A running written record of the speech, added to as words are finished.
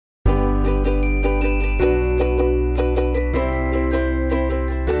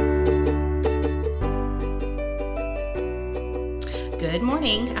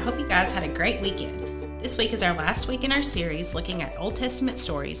morning. I hope you guys had a great weekend. This week is our last week in our series looking at Old Testament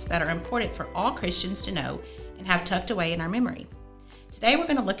stories that are important for all Christians to know and have tucked away in our memory. Today we're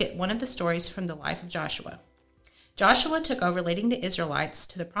going to look at one of the stories from the life of Joshua. Joshua took over leading the Israelites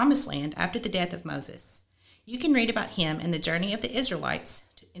to the Promised Land after the death of Moses. You can read about him and the journey of the Israelites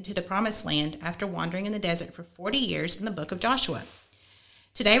into the Promised Land after wandering in the desert for 40 years in the book of Joshua.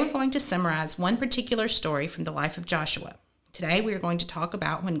 Today we're going to summarize one particular story from the life of Joshua. Today we are going to talk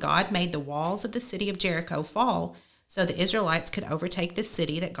about when God made the walls of the city of Jericho fall so the Israelites could overtake the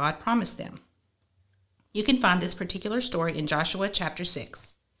city that God promised them. You can find this particular story in Joshua chapter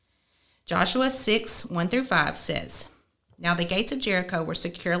 6. Joshua 6, 1-5 says, "Now the gates of Jericho were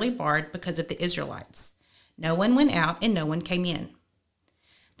securely barred because of the Israelites. No one went out and no one came in.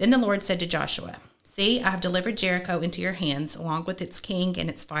 Then the Lord said to Joshua, 'See, I have delivered Jericho into your hands, along with its king and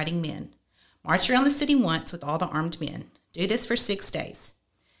its fighting men. March around the city once with all the armed men. Do this for 6 days.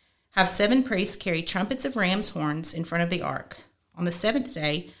 Have 7 priests carry trumpets of ram's horns in front of the ark. On the 7th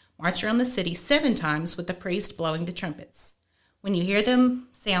day, march around the city 7 times with the priest blowing the trumpets. When you hear them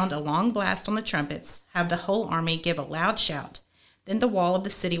sound a long blast on the trumpets, have the whole army give a loud shout. Then the wall of the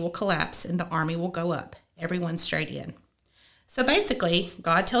city will collapse and the army will go up, everyone straight in.'" So basically,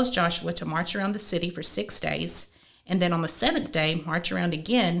 God tells Joshua to march around the city for 6 days, and then on the 7th day, march around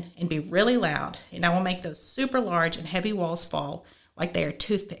again and be really loud, and I will make those super large and heavy walls fall like they are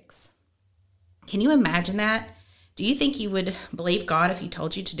toothpicks. Can you imagine that? Do you think you would believe God if he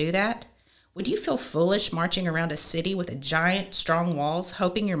told you to do that? Would you feel foolish marching around a city with a giant, strong walls,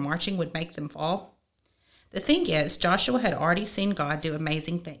 hoping your marching would make them fall? The thing is, Joshua had already seen God do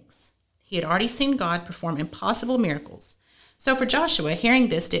amazing things. He had already seen God perform impossible miracles. So for Joshua, hearing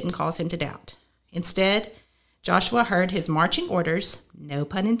this didn't cause him to doubt. Instead, Joshua heard his marching orders, no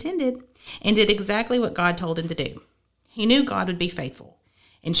pun intended, and did exactly what God told him to do. He knew God would be faithful.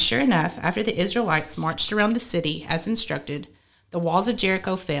 And sure enough, after the Israelites marched around the city as instructed, the walls of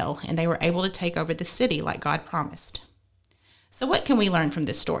Jericho fell, and they were able to take over the city like God promised. So what can we learn from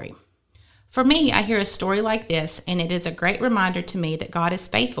this story? For me, I hear a story like this, and it is a great reminder to me that God is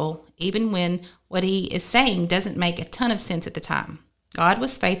faithful, even when what he is saying doesn't make a ton of sense at the time. God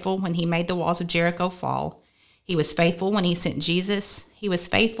was faithful when he made the walls of Jericho fall. He was faithful when he sent Jesus. He was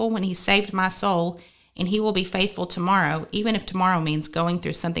faithful when he saved my soul, and he will be faithful tomorrow, even if tomorrow means going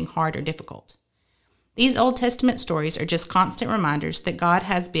through something hard or difficult. These Old Testament stories are just constant reminders that God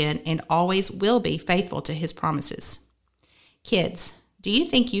has been and always will be faithful to his promises. Kids, do you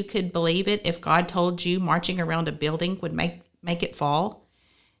think you could believe it if God told you marching around a building would make it fall?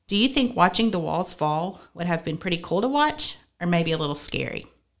 Do you think watching the walls fall would have been pretty cool to watch, or maybe a little scary?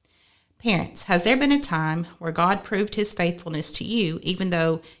 Parents, has there been a time where God proved his faithfulness to you, even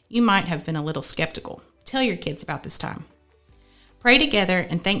though you might have been a little skeptical? Tell your kids about this time. Pray together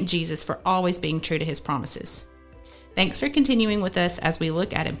and thank Jesus for always being true to his promises. Thanks for continuing with us as we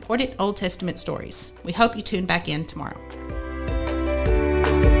look at important Old Testament stories. We hope you tune back in tomorrow.